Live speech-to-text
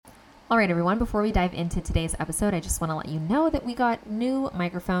All right, everyone, before we dive into today's episode, I just want to let you know that we got new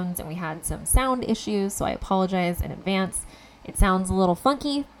microphones and we had some sound issues, so I apologize in advance. It sounds a little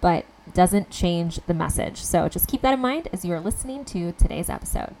funky, but doesn't change the message. So just keep that in mind as you are listening to today's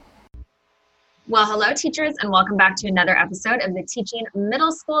episode. Well, hello, teachers, and welcome back to another episode of the Teaching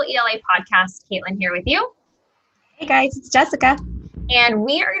Middle School ELA podcast. Caitlin here with you. Hey guys, it's Jessica. And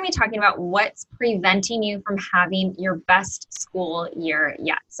we are going to be talking about what's preventing you from having your best school year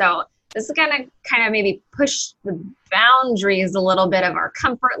yet. So this is going to kind of maybe push the boundaries a little bit of our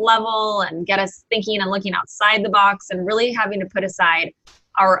comfort level and get us thinking and looking outside the box and really having to put aside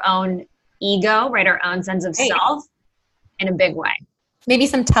our own ego, right? Our own sense of self in a big way. Maybe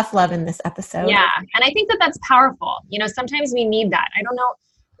some tough love in this episode. Yeah. And I think that that's powerful. You know, sometimes we need that. I don't know.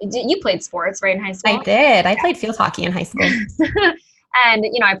 You played sports, right, in high school? I did. I played field hockey in high school. And,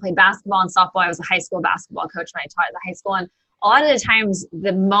 you know, I played basketball and softball. I was a high school basketball coach when I taught at the high school. And a lot of the times,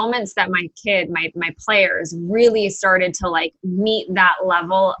 the moments that my players really started to like meet that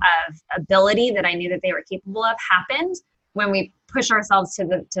level of ability that I knew that they were capable of happened when we push ourselves to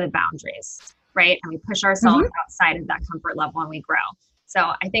the boundaries, right? And we push ourselves outside of that comfort level and we grow. So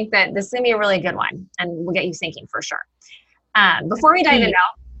I think that this is going to be a really good one and we'll get you thinking for sure. Before we dive into,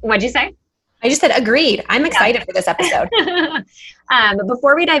 what'd you say? I just said agreed. I'm excited for this episode. But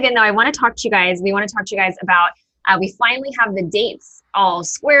before we dive in though, we want to talk to you guys about, we finally have the dates all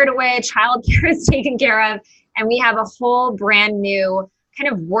squared away, childcare is taken care of, and we have a whole brand new kind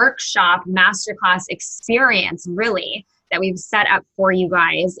of workshop, masterclass experience really that we've set up for you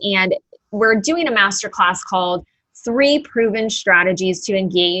guys. And we're doing a masterclass called 3 Proven Strategies to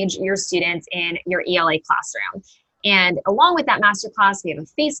Engage Your Students in Your ELA Classroom. And along with that masterclass, we have a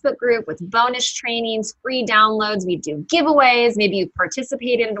Facebook group with bonus trainings, free downloads. We do giveaways. Maybe you've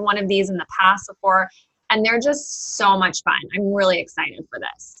participated in one of these in the past before. And they're just so much fun. I'm really excited for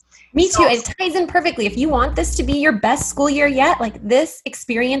this. Me too. It ties in perfectly. If you want this to be your best school year yet, like this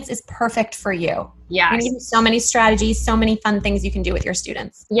experience is perfect for you. Yeah. So many strategies, so many fun things you can do with your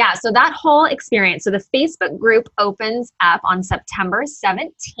students. Yeah. So that whole experience. So the Facebook group opens up on September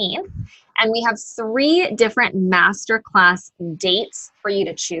 17th. And we have 3 different masterclass dates for you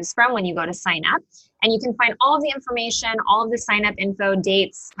to choose from when you go to sign up. And you can find all of the information, all of the sign up info,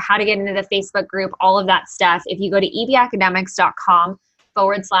 dates, how to get into the Facebook group, all of that stuff. If you go to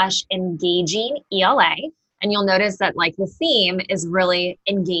ebacademics.com/engaging ELA, and you'll notice that like the theme is really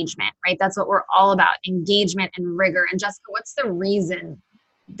engagement, right? That's what we're all about, engagement and rigor. And Jessica, what's the reason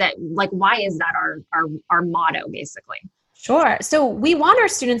that, like, why is that our motto basically? Sure. So we want our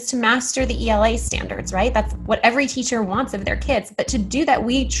students to master the ELA standards, right? That's what every teacher wants of their kids. But to do that,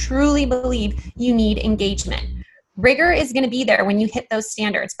 we truly believe you need engagement. Rigor is going to be there when you hit those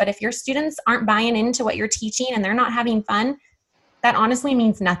standards. But if your students aren't buying into what you're teaching and they're not having fun, that honestly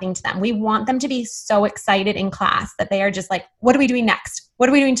means nothing to them. We want them to be so excited in class that they are just like, what are we doing next? What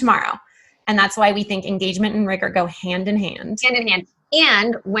are we doing tomorrow? And that's why we think engagement and rigor go hand in hand. Hand in hand.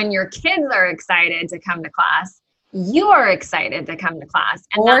 And when your kids are excited to come to class, you are excited to come to class.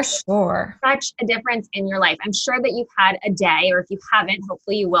 And that's sure such a difference in your life. I'm sure that you've had a day, or if you haven't,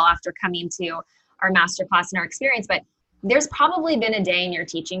 hopefully you will after coming to our masterclass and our experience. But there's probably been a day in your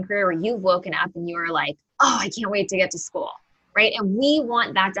teaching career where you've woken up and you were like, oh, I can't wait to get to school, right? And we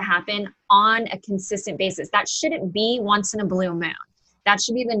want that to happen on a consistent basis. That shouldn't be once in a blue moon. That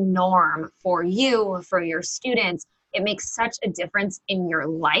should be the norm for you, for your students. It makes such a difference in your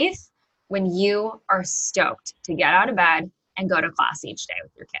life when you are stoked to get out of bed and go to class each day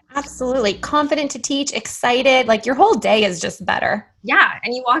with your kids. Absolutely. Confident to teach, excited, like your whole day is just better. Yeah.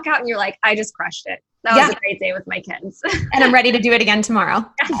 And you walk out and you're like, I just crushed it. That was a great day with my kids. And I'm ready to do it again tomorrow.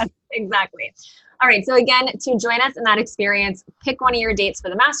 Yes, exactly. All right. So again, to join us in that experience, pick one of your dates for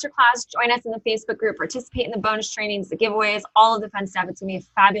the masterclass, join us in the Facebook group, participate in the bonus trainings, the giveaways, all of the fun stuff. It's going to be a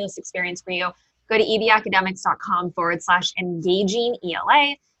fabulous experience for you. Go to ebacademics.com/engaging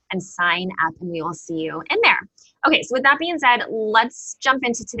ELA. and sign up, and we will see you in there. Okay, so with that being said, let's jump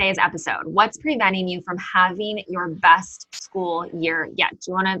into today's episode. What's preventing you from having your best school year yet? Do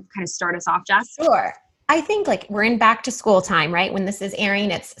you want to kind of start us off, Jess? Sure. I think like we're in back to school time, right? When this is airing,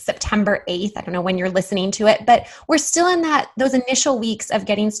 it's September 8th. I don't know when you're listening to it, but we're still in those initial weeks of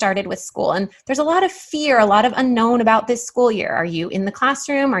getting started with school. And there's a lot of fear, a lot of unknown about this school year. Are you in the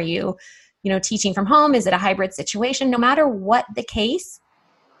classroom? Are you, teaching from home? Is it a hybrid situation? No matter what the case,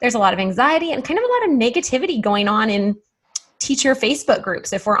 there's a lot of anxiety and kind of a lot of negativity going on in teacher Facebook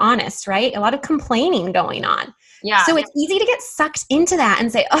groups, if we're honest, right? A lot of complaining going on. Yeah. So it's easy to get sucked into that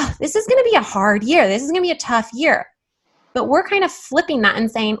and say, oh, this is going to be a hard year. This is going to be a tough year. But we're kind of flipping that and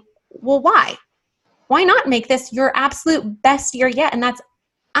saying, well, why? Why not make this your absolute best year yet? And that's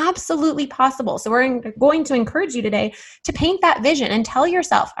absolutely possible. So we're going to encourage you today to paint that vision and tell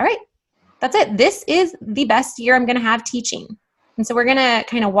yourself, all right, that's it. This is the best year I'm going to have teaching. And so we're going to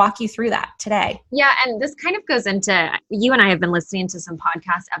kind of walk you through that today. Yeah. And this kind of goes into, you and I have been listening to some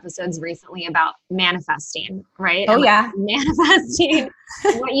podcast episodes recently about manifesting, right? Oh, and yeah. Manifesting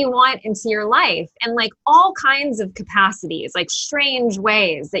what you want into your life and like all kinds of capacities, like strange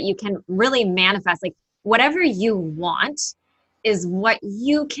ways that you can really manifest, like whatever you want is what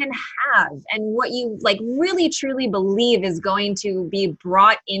you can have, and what you like really truly believe is going to be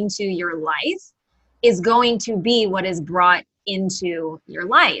brought into your life is going to be what is brought into your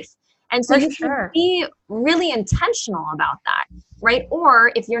life. And so you can be really intentional about that, right?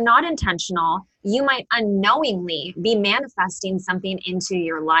 Or if you're not intentional, you might unknowingly be manifesting something into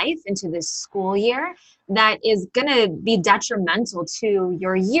your life, into this school year, that is going to be detrimental to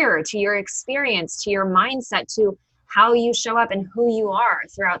your year, to your experience, to your mindset, to how you show up and who you are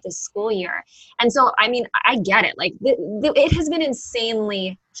throughout the school year. And so, I mean, I get it. Like it has been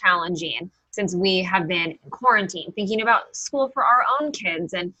insanely challenging since we have been in quarantine, thinking about school for our own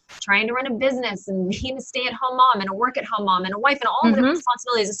kids and trying to run a business and being a stay-at-home mom and a work-at-home mom and a wife and all of the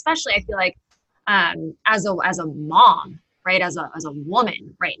responsibilities, especially I feel like as a mom, right? As a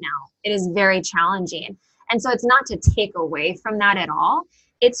woman right now, it is very challenging. And so it's not to take away from that at all.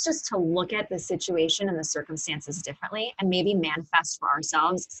 It's just to look at the situation and the circumstances differently and maybe manifest for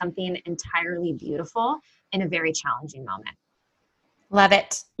ourselves something entirely beautiful in a very challenging moment. Love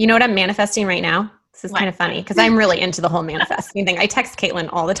it. You know what I'm manifesting right now? This is kind of funny because I'm really into the whole manifesting thing. I text Caitlin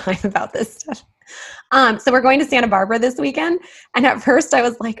all the time about this stuff. So we're going to Santa Barbara this weekend. And at first I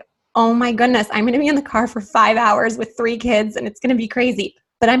was like, oh my goodness, I'm going to be in the car for 5 hours with 3 kids and it's going to be crazy.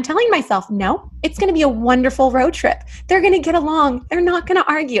 But I'm telling myself, no, it's going to be a wonderful road trip. They're going to get along. They're not going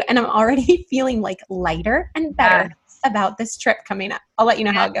to argue. And I'm already feeling like lighter and better about this trip coming up. I'll let you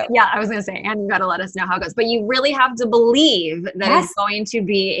know how it goes. Yeah, I was going to say, and you got to let us know how it goes. But you really have to believe that it's going to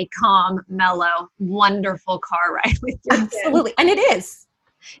be a calm, mellow, wonderful car ride with your kids. Absolutely. And it is.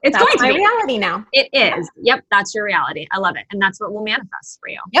 It's that's going to my be reality now. It is. Yep, that's your reality. I love it. And that's what will manifest for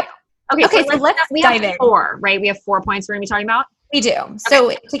you. Yep. Okay, so let's we dive have in. 4, right? We have 4 points we're going to be talking about. We do.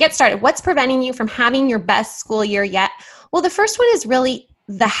 So to get started, what's preventing you from having your best school year yet? Well, the first one is really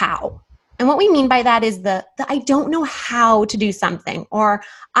the how. And what we mean by that is the I don't know how to do something, or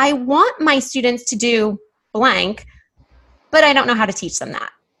I want my students to do blank, but I don't know how to teach them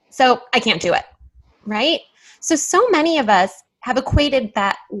that. So I can't do it, right? So many of us have equated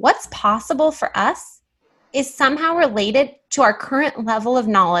that what's possible for us is somehow related to our current level of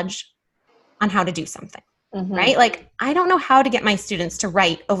knowledge on how to do something. Right? Like, I don't know how to get my students to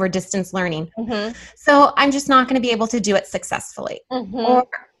write over distance learning. So I'm just not going to be able to do it successfully.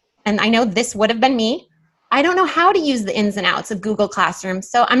 And I know this would have been me. I don't know how to use the ins and outs of Google Classroom.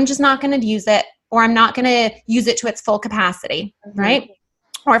 So I'm just not going to use it, or I'm not going to use it to its full capacity. Right?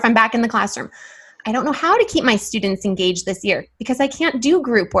 Or if I'm back in the classroom, I don't know how to keep my students engaged this year because I can't do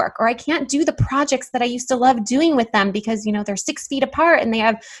group work, or I can't do the projects that I used to love doing with them because, you know, they're 6 feet apart and they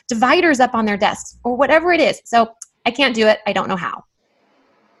have dividers up on their desks or whatever it is. So I can't do it. I don't know how.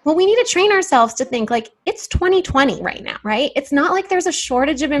 Well, we need to train ourselves to think like it's 2020 right now, right? It's not like there's a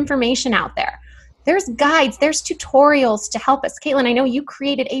shortage of information out there. There's guides, there's tutorials to help us. Caitlin, I know you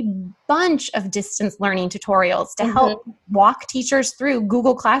created a bunch of distance learning tutorials to help walk teachers through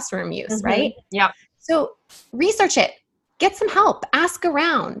Google Classroom use, right? Yeah. So research it, get some help, ask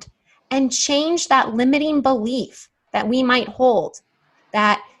around, and change that limiting belief that we might hold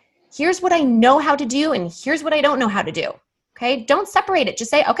that here's what I know how to do and here's what I don't know how to do. Okay. Don't separate it. Just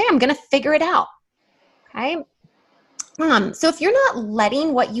say, okay, I'm going to figure it out. Okay. So if you're not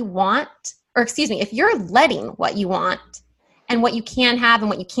letting what you want, or excuse me, if you're letting what you want and what you can have and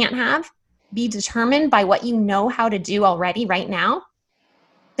what you can't have be determined by what you know how to do already right now,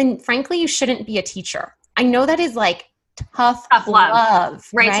 then frankly, you shouldn't be a teacher. I know that is like tough love,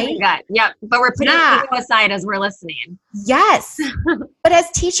 right? To the gut. Yep. But we're putting it aside as we're listening. Yes. But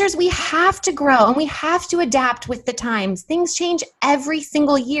as teachers, we have to grow and we have to adapt with the times. Things change every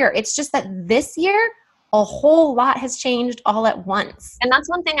single year. It's just that this year, a whole lot has changed all at once. And that's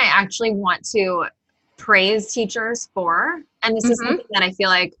one thing I actually want to praise teachers for. And this is something that I feel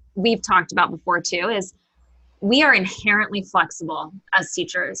like we've talked about before too, is we are inherently flexible as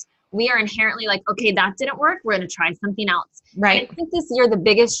teachers. We are inherently like, okay, that didn't work. We're going to try something else. Right. I think this year, the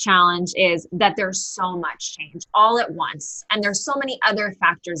biggest challenge is that there's so much change all at once. And there's so many other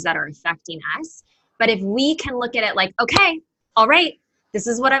factors that are affecting us. But if we can look at it like, okay, all right, This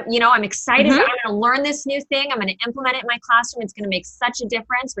is what I'm excited about. I'm going to learn this new thing. I'm going to implement it in my classroom. It's going to make such a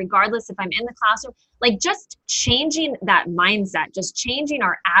difference regardless if I'm in the classroom. Like just changing that mindset, just changing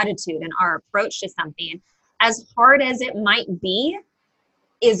our attitude and our approach to something, as hard as it might be,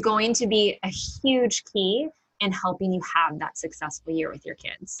 is going to be a huge key in helping you have that successful year with your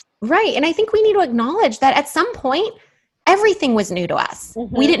kids. Right. And I think we need to acknowledge that at some point, everything was new to us.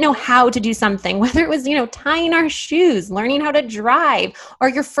 We didn't know how to do something, whether it was, tying our shoes, learning how to drive, or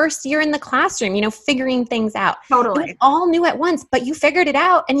your first year in the classroom, figuring things out. Totally. It was all new at once, but you figured it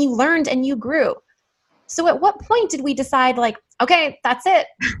out and you learned and you grew. So at what point did we decide like, okay, that's it.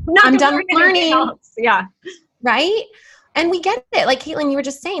 I'm done learning. Yeah. Right. And we get it. Like Caitlin, you were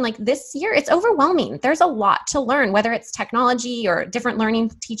just saying, like this year, it's overwhelming. There's a lot to learn, whether it's technology or different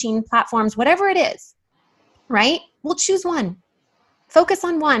learning, teaching platforms, whatever it is. Right? We'll choose one. Focus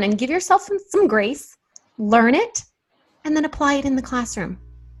on one and give yourself some grace, learn it, and then apply it in the classroom.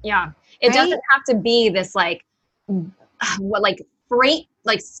 Yeah. It doesn't have to be this freight,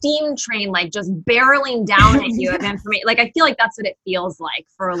 like steam train, like just barreling down at you of information. Like, I feel like that's what it feels like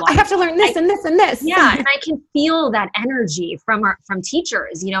for a lot. I have to learn this and this and this. Yeah. And I can feel that energy from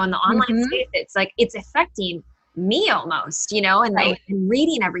teachers, in the online space. It's like, it's affecting me almost, and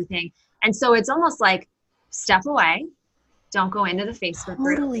reading everything. And so it's almost like, step away. Don't go into the Facebook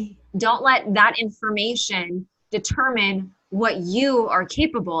group. Don't let that information determine what you are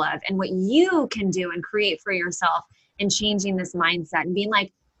capable of and what you can do and create for yourself, and changing this mindset and being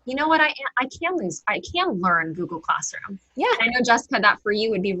like, you know what, I can learn Google Classroom. Yeah. And I know, Jessica, that for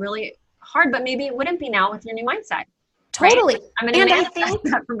you would be really hard, but maybe it wouldn't be now with your new mindset. Totally. Right? I'm going to manifest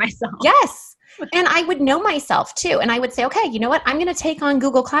that for myself. Yes. And I would know myself too. And I would say, okay, you know what? I'm going to take on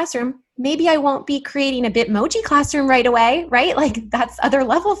Google Classroom. Maybe I won't be creating a Bitmoji classroom right away, right? Like that's other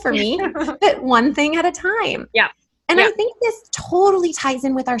level for me, but one thing at a time. Yeah. And I think this totally ties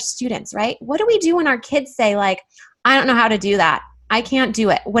in with our students, right? What do we do when our kids say like, I don't know how to do that. I can't do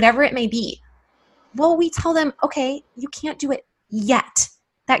it, whatever it may be. Well, we tell them, okay, you can't do it yet.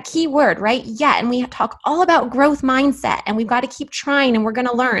 That key word, right? Yet. And we talk all about growth mindset and we've got to keep trying and we're going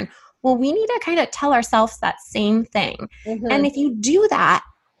to learn. Well, we need to kind of tell ourselves that same thing. And if you do that,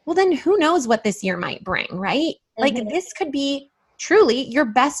 well, then who knows what this year might bring, right? Like this could be truly your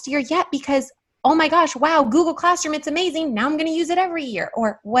best year yet because, oh my gosh, wow, Google Classroom, it's amazing. Now I'm going to use it every year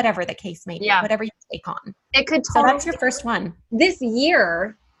or whatever the case may be, whatever you take on. It could so that's your first one. This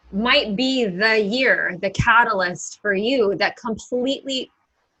year might be the year, the catalyst for you that completely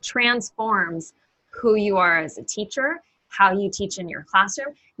transforms who you are as a teacher, how you teach in your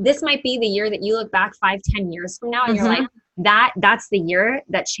classroom. This might be the year that you look back 5-10 years from now and you're like, that's the year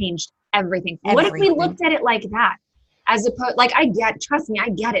that changed everything. What if we looked at it like that? As opposed, like trust me, I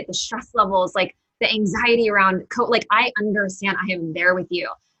get it. The stress levels, like the anxiety around like I understand, I am there with you.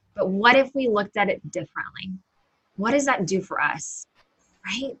 But what if we looked at it differently? What does that do for us?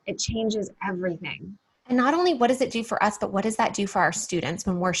 Right? It changes everything. And not only what does it do for us, but what does that do for our students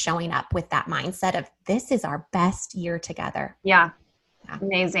when we're showing up with that mindset of this is our best year together? Yeah.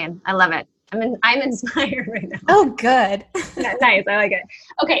 Amazing. I love it. I'm inspired right now. Oh, good. Nice. I like it.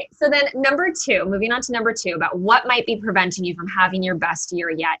 Okay. So then moving on to number 2 about what might be preventing you from having your best year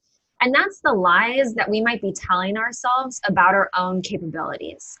yet. And that's the lies that we might be telling ourselves about our own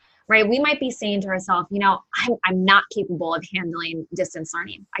capabilities, right? We might be saying to ourselves, I'm not capable of handling distance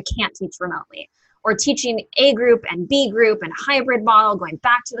learning. I can't teach remotely. Or teaching A group and B group and hybrid model, going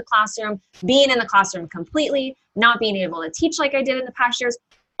back to the classroom, being in the classroom completely, not being able to teach like I did in the past years.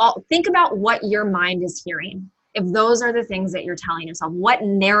 Think about what your mind is hearing. If those are the things that you're telling yourself, what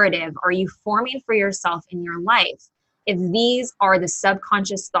narrative are you forming for yourself in your life? If these are the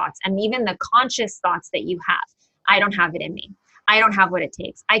subconscious thoughts and even the conscious thoughts that you have, I don't have it in me. I don't have what it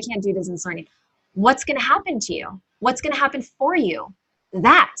takes. I can't do distance learning. What's going to happen to you? What's going to happen for you?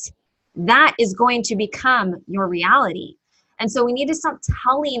 That is going to become your reality. And so we need to stop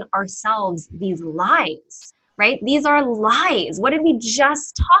telling ourselves these lies, right? These are lies. What did we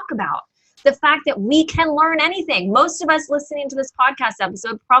just talk about? The fact that we can learn anything. Most of us listening to this podcast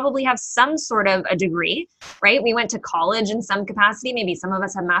episode probably have some sort of a degree, right? We went to college in some capacity. Maybe some of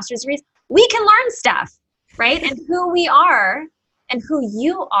us have master's degrees. We can learn stuff, right? And who we are and who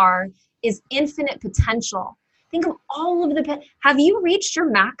you are is infinite potential. Think of all of have you reached your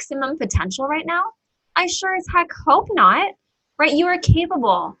maximum potential right now? I sure as heck hope not, right? You are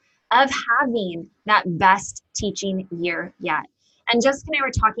capable of having that best teaching year yet. And Jessica and I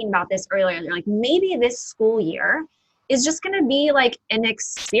were talking about this earlier. Like maybe this school year is just going to be like an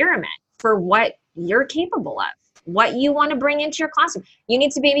experiment for what you're capable of, what you want to bring into your classroom. You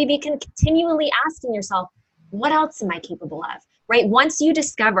need to maybe be continually asking yourself, what else am I capable of? right? Once you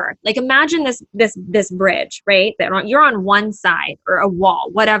discover, like imagine this bridge, right? That you're on one side, or a wall,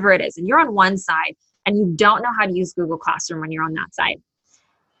 whatever it is, and you're on one side and you don't know how to use Google Classroom when you're on that side.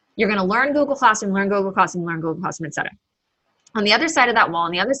 You're going to learn Google Classroom, etc. On the other side of that wall,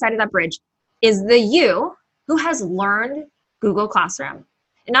 on the other side of that bridge, is the you who has learned Google Classroom.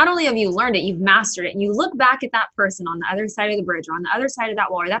 And not only have you learned it, you've mastered it. And you look back at that person on the other side of the bridge, or on the other side of that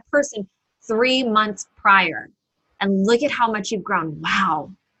wall, or that person 3 months prior, and look at how much you've grown.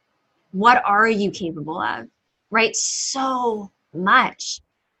 Wow. What are you capable of? Right? So much.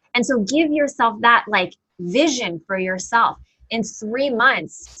 And so give yourself that like vision for yourself. In 3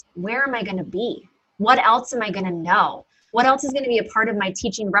 months, where am I going to be? What else am I going to know? What else is going to be a part of my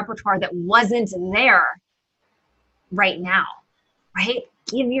teaching repertoire that wasn't there right now, right?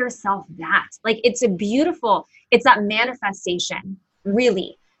 Give yourself that. Like it's that manifestation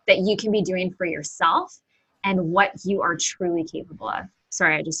really that you can be doing for yourself and what you are truly capable of.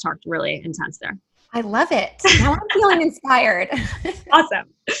 Sorry, I just talked really intense there. I love it. Now I'm feeling inspired. Awesome.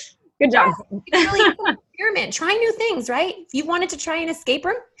 Good job. It's really an experiment. Try new things, right? If you wanted to try an escape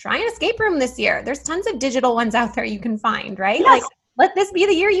room this year. There's tons of digital ones out there you can find, right? Yes. Like, let this be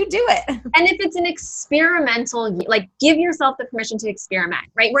the year you do it. And if it's an experimental, like give yourself the permission to experiment,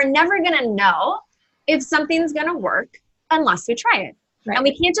 right? We're never going to know if something's going to work unless we try it. Right. And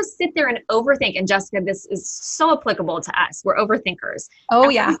we can't just sit there and overthink. And Jessica, this is so applicable to us. We're overthinkers. Oh,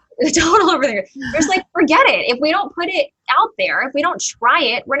 yeah. Total overthinker. Just like, forget it. If we don't put it out there, if we don't try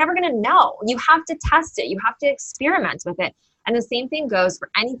it, we're never going to know. You have to test it. You have to experiment with it. And the same thing goes for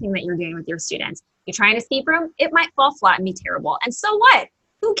anything that you're doing with your students. You try an escape room, it might fall flat and be terrible. And so what?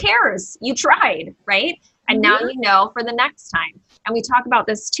 Who cares? You tried, right? And now you know for the next time. And we talk about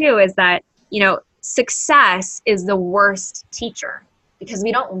this too, is that, success is the worst teacher, because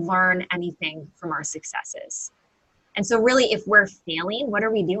we don't learn anything from our successes. And so really, if we're failing, what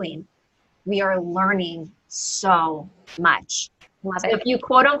are we doing? We are learning so much. So if you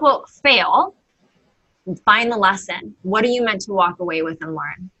quote unquote fail, find the lesson. What are you meant to walk away with and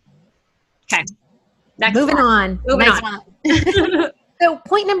learn? Okay. Moving on. On. So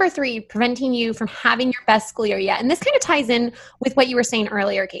point number 3, preventing you from having your best school year yet. And this kind of ties in with what you were saying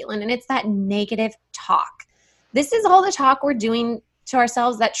earlier, Caitlin, and it's that negative talk. This is all the talk we're doing to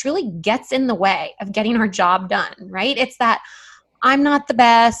ourselves that truly gets in the way of getting our job done, right? It's that I'm not the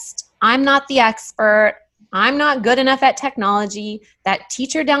best, I'm not the expert, I'm not good enough at technology, that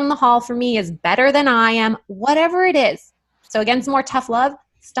teacher down the hall for me is better than I am, whatever it is. So again, some more tough love.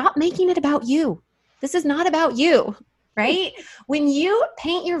 Stop making it about you. This is not about you, right? When you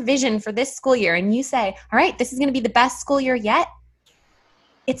paint your vision for this school year and you say, all right, this is going to be the best school year yet,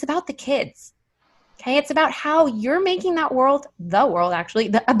 it's about the kids. Okay, it's about how you're making that world,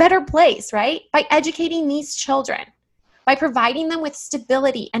 a better place, right? By educating these children, by providing them with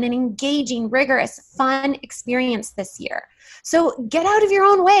stability and an engaging, rigorous, fun experience this year. So get out of your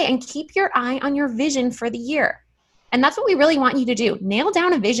own way and keep your eye on your vision for the year. And that's what we really want you to do. Nail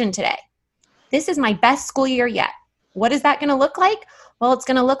down a vision today. This is my best school year yet. What is that going to look like? Well, it's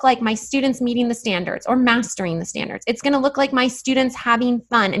going to look like my students meeting the standards or mastering the standards. It's going to look like my students having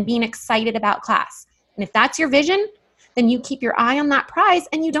fun and being excited about class. And if that's your vision, then you keep your eye on that prize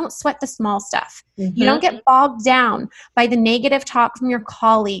and you don't sweat the small stuff. Mm-hmm. You don't get bogged down by the negative talk from your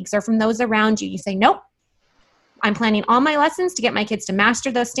colleagues or from those around you. You say, nope, I'm planning all my lessons to get my kids to master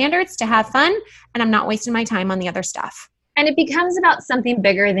those standards, to have fun, and I'm not wasting my time on the other stuff. And it becomes about something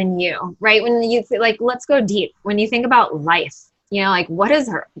bigger than you, right? When you let's go deep. When you think about life, what is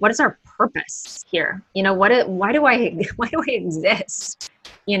our purpose here? Why do I exist?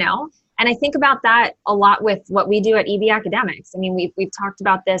 And I think about that a lot with what we do at EB Academics. I mean, we've talked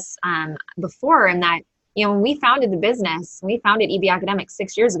about this before, and that, when we founded the business, we founded EB Academics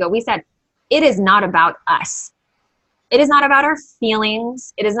 6 years ago, we said, it is not about us. It is not about our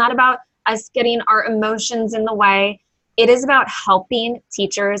feelings. It is not about us getting our emotions in the way. It is about helping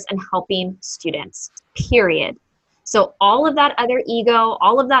teachers and helping students, period. So all of that other ego,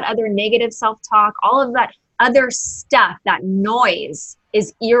 all of that other negative self-talk, all of that other stuff, that noise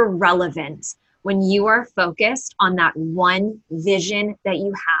is irrelevant when you are focused on that one vision that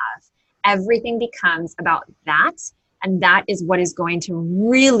you have. Everything becomes about that, and that is what is going to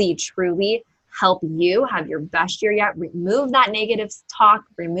really, truly help you have your best year yet. Remove that negative talk,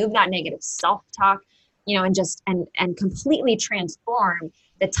 remove that negative self-talk, and completely transform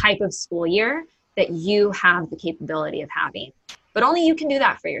the type of school year that you have the capability of having. But only you can do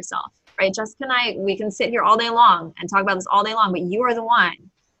that for yourself, right? Jessica and I, we can sit here all day long and talk about this all day long, but you are the one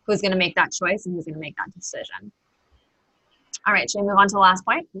who's going to make that choice and who's going to make that decision. All right, should we move on to the last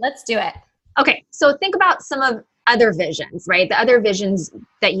point? Let's do it. Okay, so think about some of other visions, right? The other visions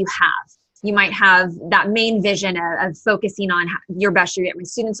that you have. You might have that main vision of focusing on your best year yet. My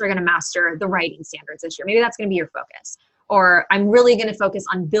students are going to master the writing standards this year. Maybe that's going to be your focus. Or I'm really going to focus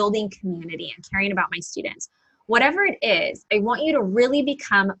on building community and caring about my students. Whatever it is, I want you to really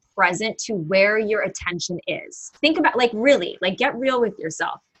become present to where your attention is. Think about, really, get real with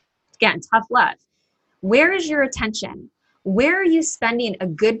yourself. Again, tough love. Where is your attention? Where are you spending a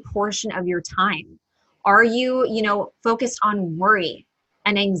good portion of your time? Are you, focused on worry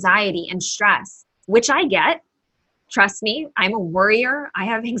and anxiety and stress, which I get? Trust me, I'm a worrier. I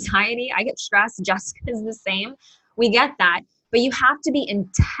have anxiety. I get stressed. Jessica is the same. We get that, but you have to be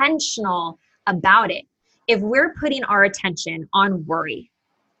intentional about it. If we're putting our attention on worry,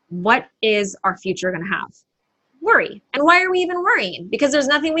 what is our future going to have? Worry. And why are we even worrying? Because there's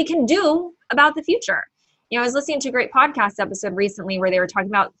nothing we can do about the future. I was listening to a great podcast episode recently where they were talking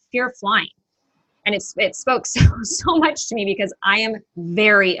about fear of flying. And it spoke so much to me because I am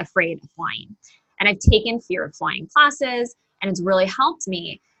very afraid of flying. And I've taken fear of flying classes, and it's really helped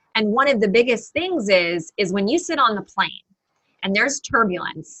me. And one of the biggest things is when you sit on the plane and there's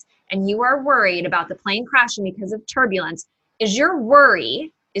turbulence and you are worried about the plane crashing because of turbulence, is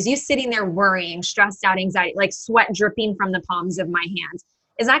you sitting there worrying, stressed out, anxiety, like sweat dripping from the palms of my hands,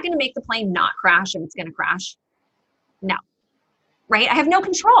 is that going to make the plane not crash if it's going to crash? No. Right? I have no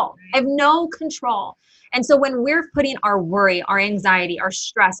control. And so when we're putting our worry, our anxiety, our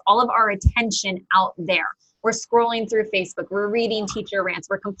stress, all of our attention out there, we're scrolling through Facebook, we're reading teacher rants,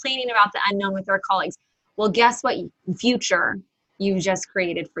 we're complaining about the unknown with our colleagues. Well, guess what future you've just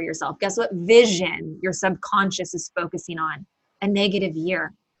created for yourself? Guess what vision your subconscious is focusing on? A negative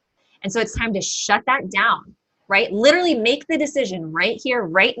year. And so it's time to shut that down, right? Literally make the decision right here,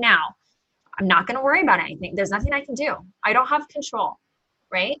 right now. I'm not going to worry about anything. There's nothing I can do. I don't have control,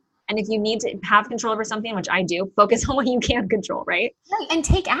 right? And if you need to have control over something, which I do, focus on what you can control, right? Right. And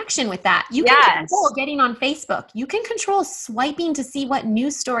take action with that. You can control getting on Facebook. You can control swiping to see what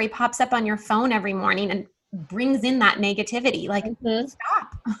news story pops up on your phone every morning and brings in that negativity.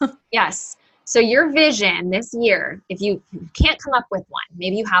 Stop. Yes. So your vision this year, if you can't come up with one,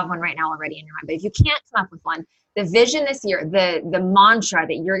 maybe you have one right now already in your mind, but if you can't come up with one, the vision this year, the mantra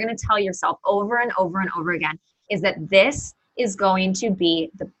that you're going to tell yourself over and over and over again is that this is going to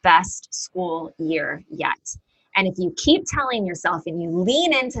be the best school year yet. And if you keep telling yourself and you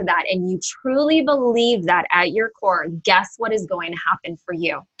lean into that and you truly believe that at your core, guess what is going to happen for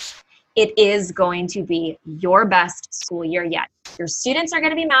you? It is going to be your best school year yet. Your students are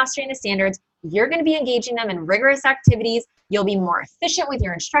going to be mastering the standards. You're going to be engaging them in rigorous activities. You'll be more efficient with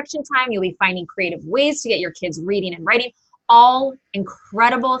your instruction time. You'll be finding creative ways to get your kids reading and writing. All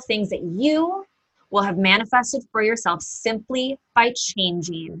incredible things that you will have manifested for yourself simply by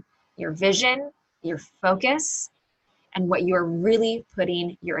changing your vision, your focus, and what you are really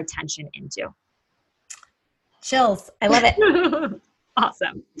putting your attention into. Chills. I love it.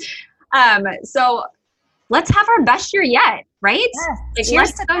 Awesome. So let's have our best year yet, right? Yes.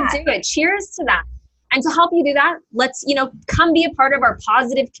 Let's go do it. Cheers to that. And to help you do that, let's, come be a part of our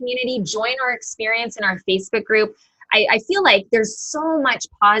positive community, join our experience in our Facebook group. I feel like there's so much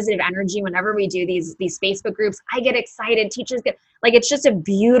positive energy whenever we do these Facebook groups. I get excited. Teachers get, it's just a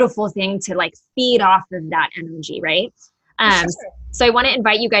beautiful thing to feed off of that energy, right? Sure. So I want to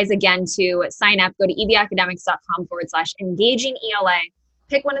invite you guys again to sign up. Go to ebacademics.com/engaging ELA.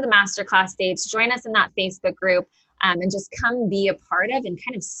 Pick one of the masterclass dates. Join us in that Facebook group. And just come be a part of and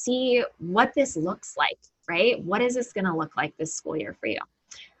kind of see what this looks like, right? What is this going to look like this school year for you?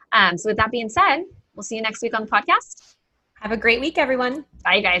 So with that being said, we'll see you next week on the podcast. Have a great week, everyone.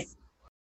 Bye, guys.